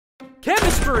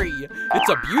Chemistry! It's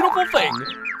a beautiful thing.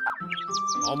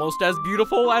 Almost as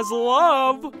beautiful as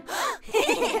love.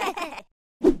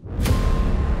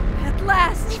 At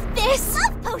last! With this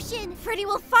love potion, Freddy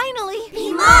will finally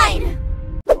be mine!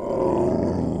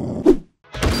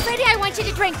 Freddy, I want you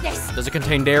to drink this. Does it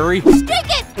contain dairy? Drink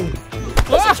it!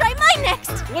 You should try mine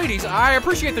next! Ladies, I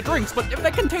appreciate the drinks, but if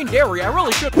they contain dairy, I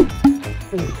really should.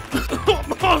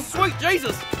 Oh, sweet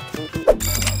Jesus!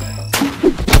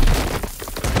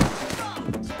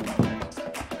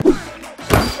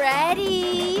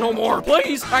 Freddy! No more,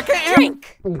 please! I can't.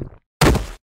 Drink!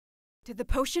 Did the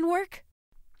potion work?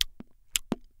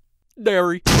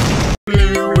 Dairy.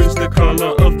 Blue is the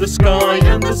color of the sky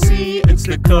and the sea. It's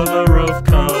the color of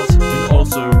cars and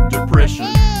also depression.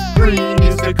 Green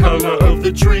is the color of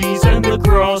the trees and the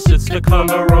grass. It's the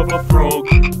color of a frog,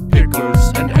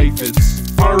 pickles and aphids.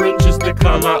 Orange is the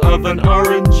color of an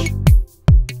orange.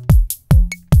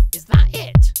 Is that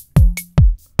it?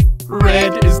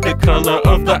 Red is the color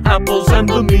of the apples and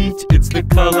the meat. It's the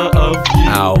color of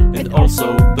you and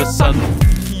also the sun.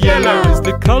 Yellow is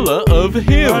the color of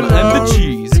him and the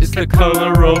cheese. It's the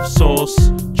color of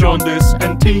sauce, jaundice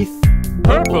and teeth.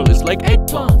 Purple is like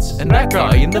eggplants and that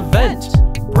guy in the vent.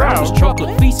 Brown is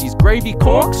chocolate feces, gravy,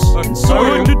 corks, and soil.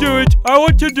 I want to do it! I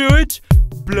want to do it!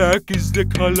 Black is the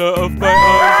color of my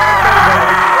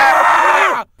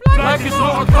eyes. Black is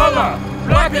not a color!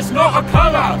 Black is not a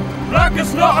color! Black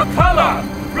is not a color!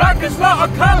 Black is not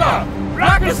a color!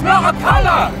 Black is not a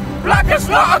color! Black is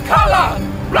not a color!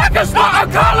 Black is not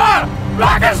a color!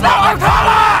 Black is not a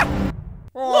color!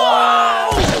 Whoa!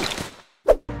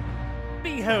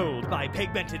 Behold, my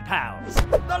pigmented pals,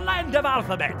 the land of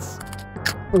alphabets.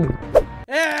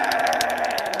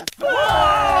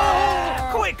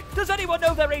 Quick, does anyone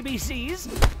know their ABCs?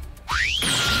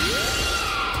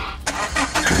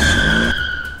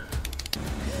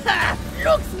 Ha!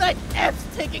 Looks like F's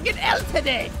taking an L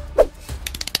today.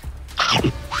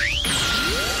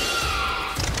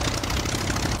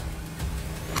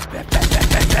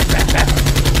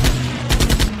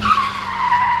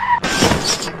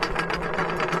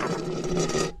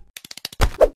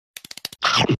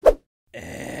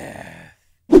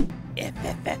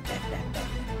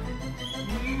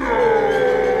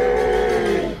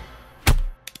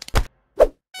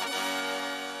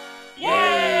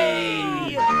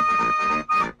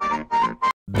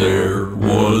 There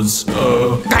was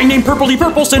a guy named Purpley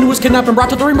Purpleston who was kidnapped and brought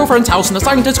to the Rainbow Friend's house, and the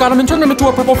scientists got him and turned him into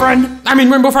a purple friend.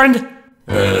 Rainbow Friend.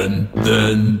 And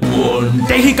then one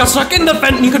day he got stuck in the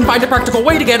vent and he couldn't find a practical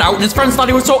way to get out, and his friends thought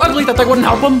he was so ugly that they wouldn't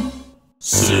help him.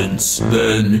 Since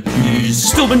then, he's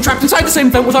still been trapped inside the same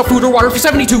vent without food or water for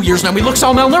 72 years now. He looks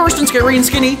all malnourished and scary and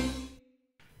skinny.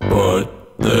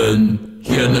 But then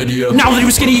he had an idea. Now that he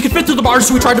was skinny, he could fit through the bars,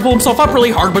 so he tried to pull himself up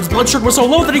really hard, but his blood sugar was so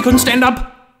low that he couldn't stand up.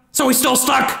 So he's still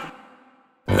stuck.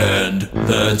 And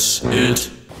that's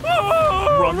it.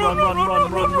 Run, run, run,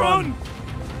 run, run, run!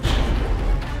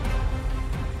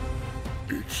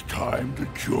 It's time to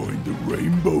join the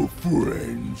Rainbow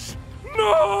Friends.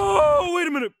 No! Wait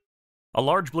a minute! A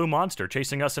large blue monster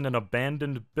chasing us in an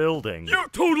abandoned building. You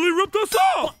totally ripped us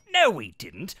off! Well, no, we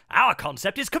didn't. Our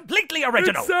concept is completely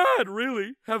original. It's sad,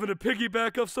 really, having to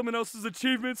piggyback off someone else's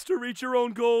achievements to reach your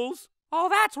own goals. Oh,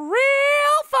 that's real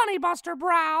funny, Buster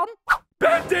Brown.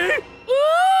 Betty!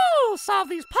 Ooh, solve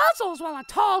these puzzles while a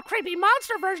tall, creepy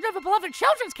monster version of a beloved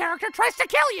children's character tries to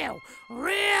kill you.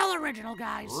 Real original,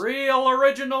 guys. Real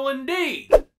original indeed.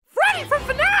 Freddy from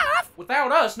FNAF!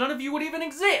 Without us, none of you would even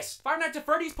exist. Five Nights at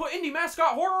Freddy's put indie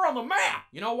mascot horror on the map.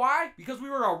 You know why? Because we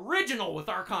were original with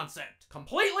our concept.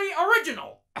 Completely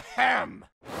original. Ahem.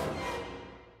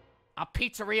 A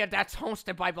pizzeria that's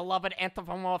hosted by beloved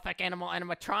anthropomorphic animal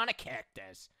animatronic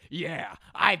characters. Yeah,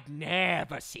 I've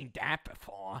never seen that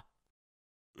before.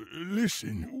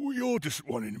 Listen, we all just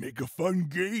wanted to make a fun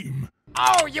game.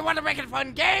 Oh, you want to make it a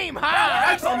fun game,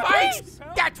 huh?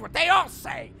 That's what they all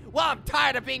say. Well, I'm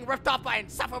tired of being ripped off by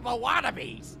insufferable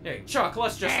wannabes. Hey, Chuck,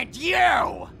 let's just... And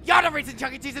you! You're the reason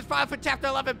Chuck E. Cheese is filed for Chapter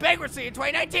 11 bankruptcy in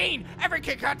 2019! Every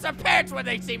kid cuts their pants when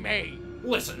they see me!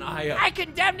 Listen, I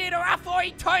condemn you to rot for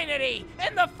eternity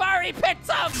in the fiery pits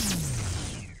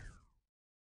of...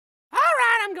 All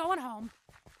right, I'm going home.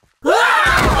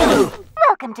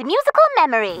 Welcome to Musical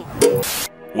Memory.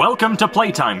 Welcome to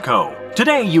Playtime Co.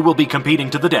 Today you will be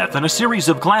competing to the death in a series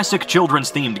of classic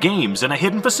children's-themed games in a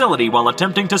hidden facility while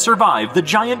attempting to survive the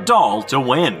giant doll to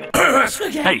win.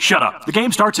 Hey, shut up. The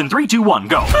game starts in 3, 2, 1,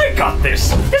 go. I got this.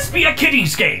 This be a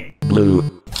kiddies game.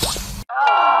 Blue.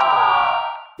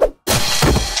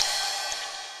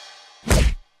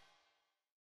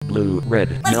 blue, red,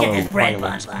 Let's yellow, get this red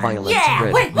violet, bun. violet, Yeah,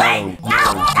 red, wait. yellow, blue,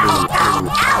 violet,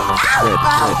 red,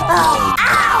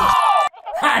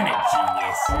 I'm a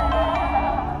genius.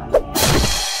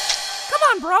 Come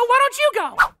on, bro, why don't you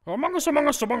go? Among Us, Among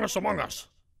Us, Among Us, Among Us.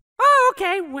 Oh,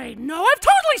 okay, wait, no, I've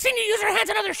totally seen you use your hands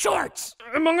in other shorts.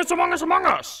 Among Us, Among Us, Among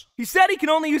Us. He said he can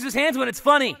only use his hands when it's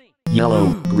funny.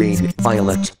 yellow, green,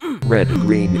 violet, red,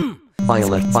 green,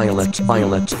 violet, violet,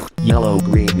 violet, yellow,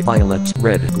 green, violet,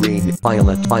 red, green,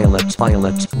 violet, violet,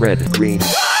 violet, red, green.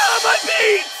 Ah, my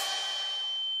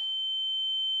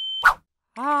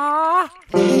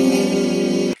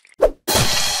feet!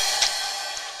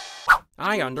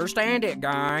 I understand it,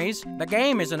 guys. The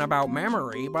game isn't about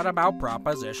memory, but about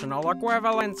propositional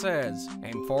equivalences.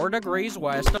 And 4 degrees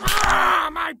west of— Ah,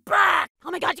 my back!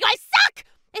 Oh my god, you guys suck!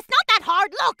 It's not that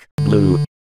hard, look! Blue,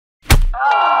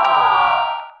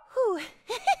 Whew.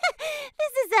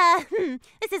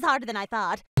 This is harder than I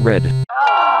thought. red,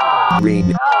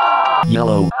 green,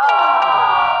 yellow.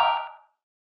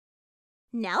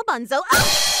 Now, Bunzo.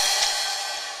 Oh!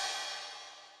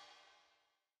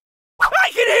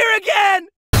 I can hear again!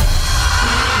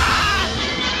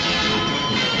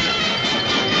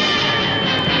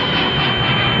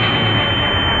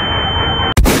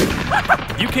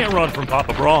 You can't run from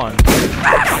Papa Braun.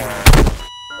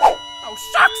 Oh,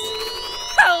 shucks!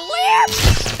 Liam!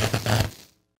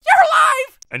 You're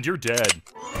alive! And you're dead.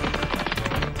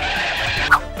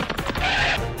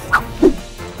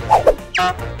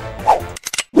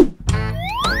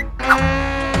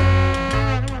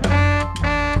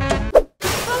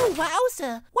 Oh,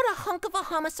 wowza. What a hunk of a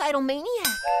homicidal maniac.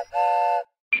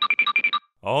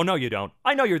 Oh, no you don't.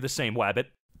 I know you're the same Wabbit.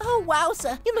 Oh,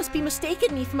 wowza. You must be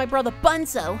mistaking me for my brother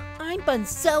Bunzo. I'm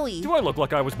Bunzoe. Do I look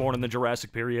like I was born in the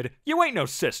Jurassic period? You ain't no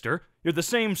sister. You're the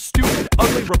same stupid,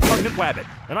 ugly, repugnant Wabbit,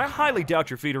 and I highly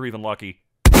doubt your feet are even lucky.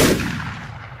 That's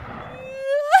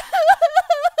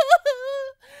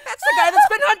the guy that's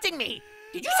been hunting me!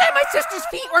 Did you say my sister's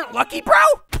feet weren't lucky, bro?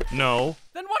 No.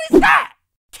 Then what is that?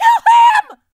 Kill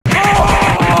him!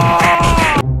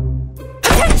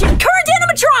 Attention, current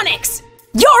animatronics!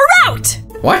 You're out!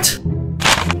 What?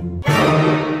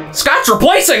 Scott's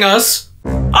replacing us!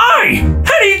 Aye!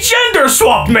 Hetty gender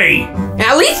swapped me!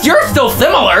 At least you're still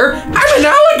similar! I'm an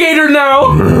alligator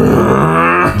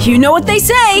now! You know what they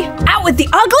say, out with the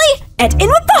ugly and in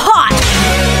with the hot!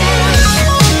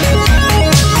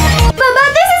 But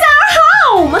this is our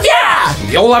home!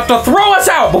 Yeah! You'll have to throw us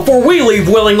out before we leave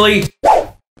willingly!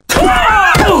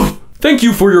 Thank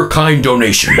you for your kind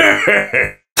donation.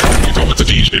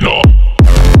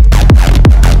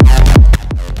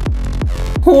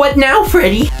 What now,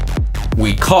 Freddy?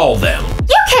 We call them.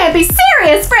 You can't be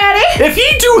serious, Freddy! If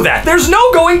you do that, there's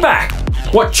no going back!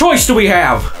 What choice do we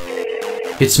have?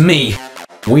 It's me.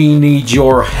 We need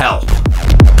your help.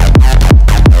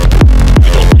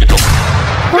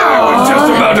 I was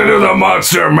just about to do the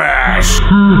monster mash!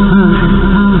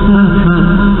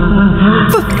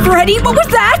 Freddy, what was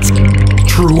that?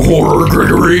 True horror,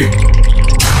 Gregory.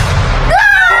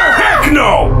 Oh, heck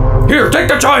no! Here, take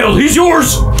the child. He's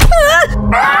yours.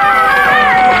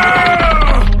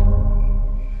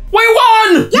 We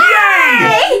won!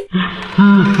 Yay!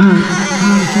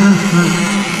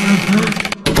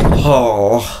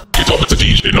 Oh.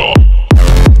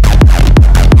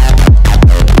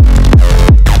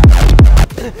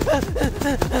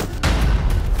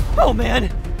 Oh man,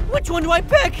 which one do I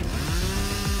pick?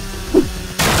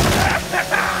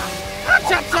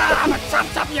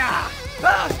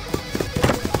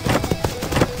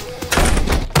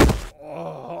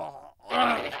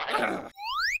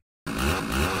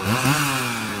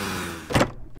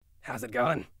 How's it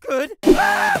going? Good.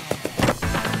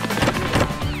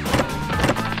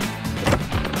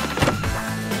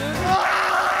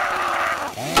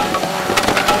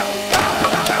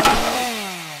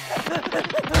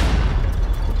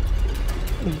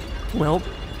 Well,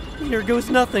 here goes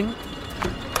nothing.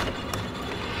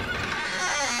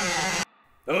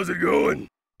 How's it going?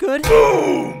 Good.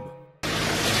 Boom!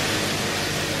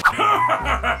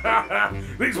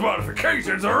 These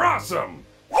modifications are awesome!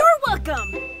 You're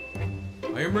welcome!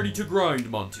 I am ready to grind,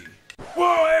 Monty.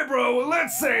 Whoa, hey bro,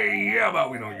 let's say, how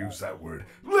about we don't use that word?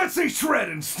 Let's say shred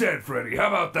instead, Freddy, how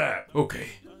about that? Okay.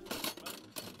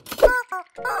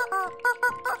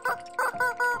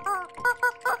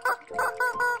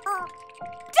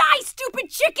 Die, stupid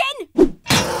chicken!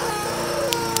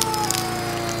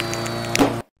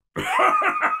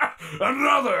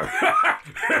 Another!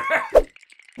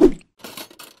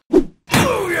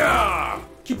 Booyah!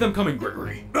 Keep them coming,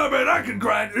 Gregory. I bet I can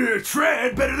grind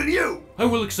shred better than you! I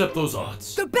will accept those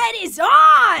odds. The bet is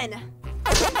on!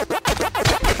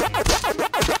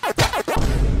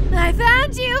 I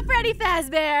found you, Freddy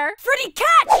Fazbear! Freddy,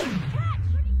 catch!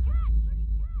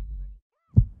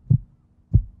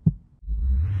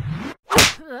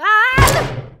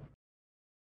 Ah!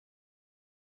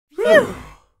 Phew.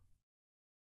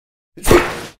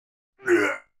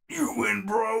 You win,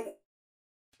 bro.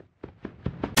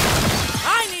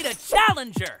 I need a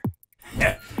challenger!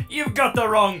 You've got the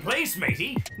wrong place,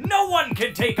 matey. No one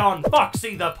can take on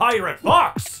Foxy the Pirate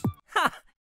Fox. Ha!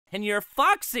 And you're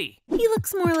Foxy! He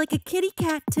looks more like a kitty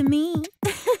cat to me.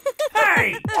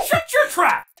 Hey! Shut your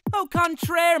trap! Au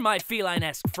contraire, my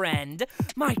feline-esque friend.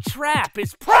 My trap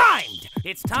is primed!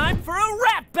 It's time for a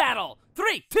rap battle!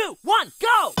 3, 2, 1,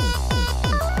 go!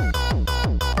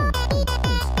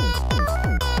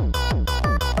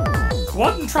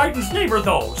 What in Triton's name are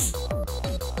those?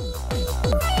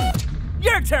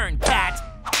 Your turn, cat!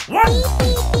 What?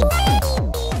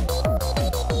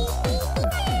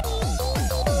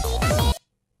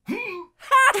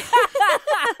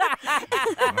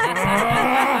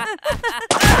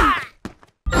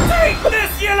 Take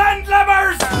this, you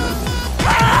landlubbers!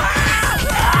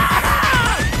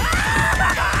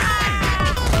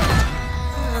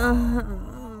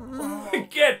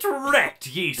 Get wrecked,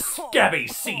 ye scabby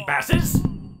sea basses!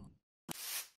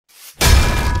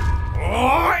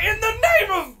 Oh, in the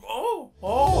name of...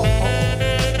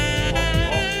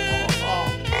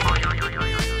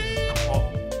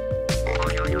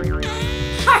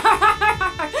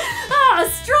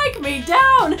 Strike me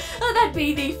down! That'd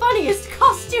be the funniest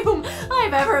costume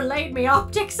I've ever laid me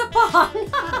optics upon.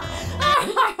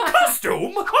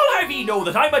 Costume? I'll have ye know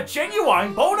that I'm a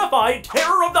genuine, bona fide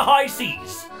terror of the high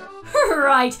seas.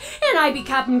 Right, and I be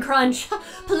Captain Crunch.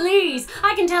 Please,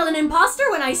 I can tell an imposter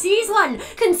when I sees one,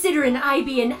 considering I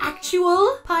be an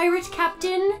actual pirate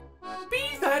captain.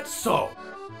 Be that so?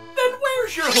 Then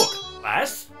where's your hook,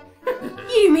 lass?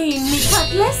 You mean me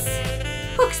cutlass?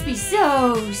 Hooks be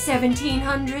so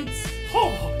 1700s.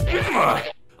 Oh,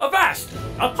 avast!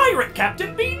 A pirate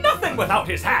captain be nothing without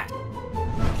his hat.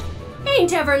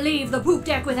 Ain't ever leave the poop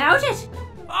deck without it.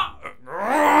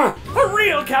 A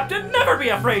real captain never be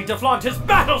afraid to flaunt his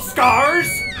battle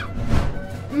scars!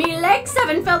 Me legs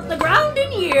haven't felt the ground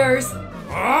in years.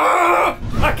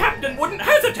 A captain wouldn't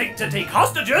hesitate to take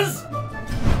hostages!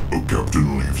 A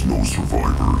captain leaves no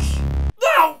survivors.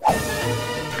 Now!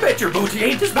 Bet your booty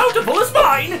ain't as bountiful as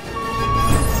mine!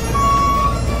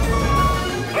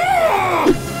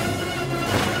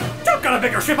 You've got a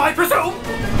bigger ship, I presume?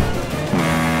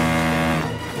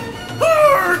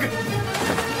 Arg!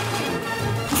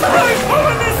 Try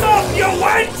pulling this off, you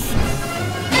wench!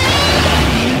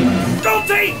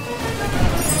 Guilty!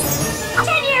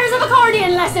 10 years of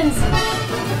accordion lessons!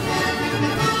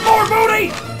 More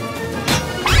booty!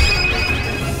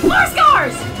 More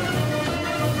scars!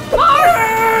 More!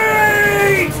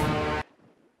 Wait!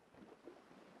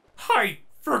 I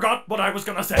forgot what I was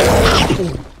gonna say.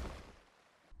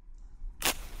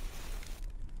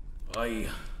 I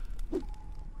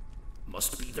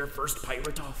must be their first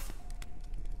pirate off.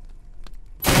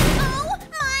 Oh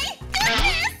my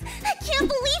goodness! I can't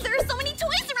believe there are so many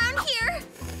toys around here!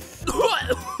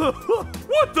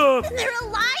 What the? They're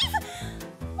alive?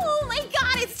 Oh my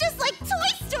god, it's just like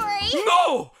Toy Story!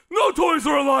 No! No toys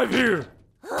are alive here!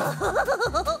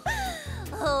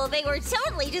 Oh, they were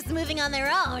totally just moving on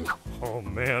their own. Oh,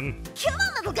 man. Come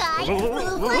on, little guy!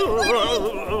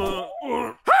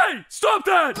 Hey! Stop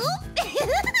that!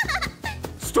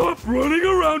 Stop running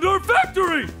around our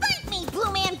factory! Fight me,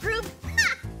 Blue Man Group!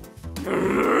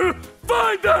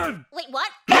 Fine then! Wait,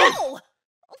 what? No!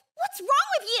 What's wrong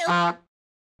with you?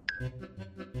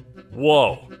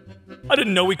 Whoa. I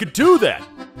didn't know we could do that.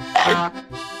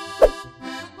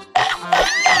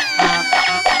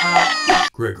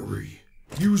 Gregory,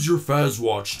 use your Faz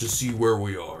Watch to see where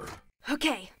we are.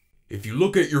 Okay. If you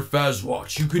look at your Faz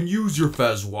Watch, you can use your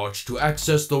Faz Watch to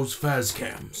access those Faz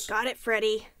cams. Got it,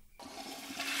 Freddy.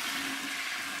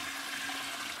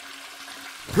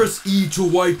 Press E to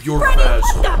wipe your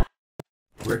Faz.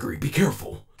 Gregory, be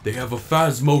careful. They have a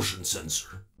Faz motion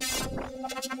sensor.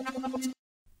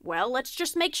 Well, let's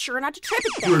just make sure not to trip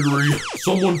it then. Gregory,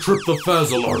 someone tripped the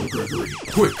Faz alarm, Gregory.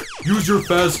 Quick, use your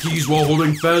Faz keys while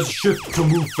holding Faz shift to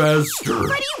move Faz stir.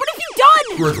 Freddy, what have you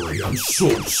done? Gregory, I'm so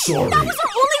sorry. That was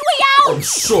our only way out! I'm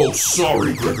so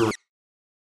sorry, Gregory.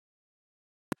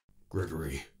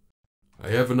 Gregory, I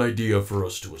have an idea for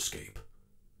us to escape.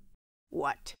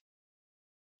 What?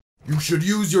 You should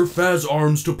use your Faz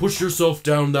arms to push yourself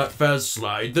down that Faz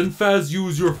slide, then Faz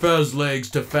use your Faz legs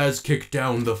to Faz kick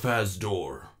down the Faz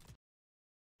door.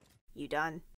 You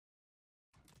done?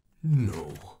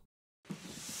 No.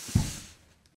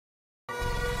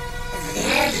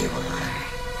 There you are.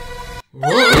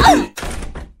 You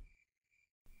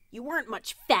weren't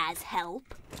much Faz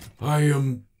help. I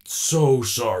am so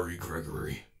sorry,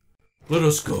 Gregory. Let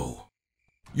us go.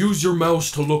 Use your mouse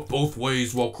to look both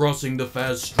ways while crossing the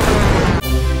Faz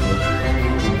street.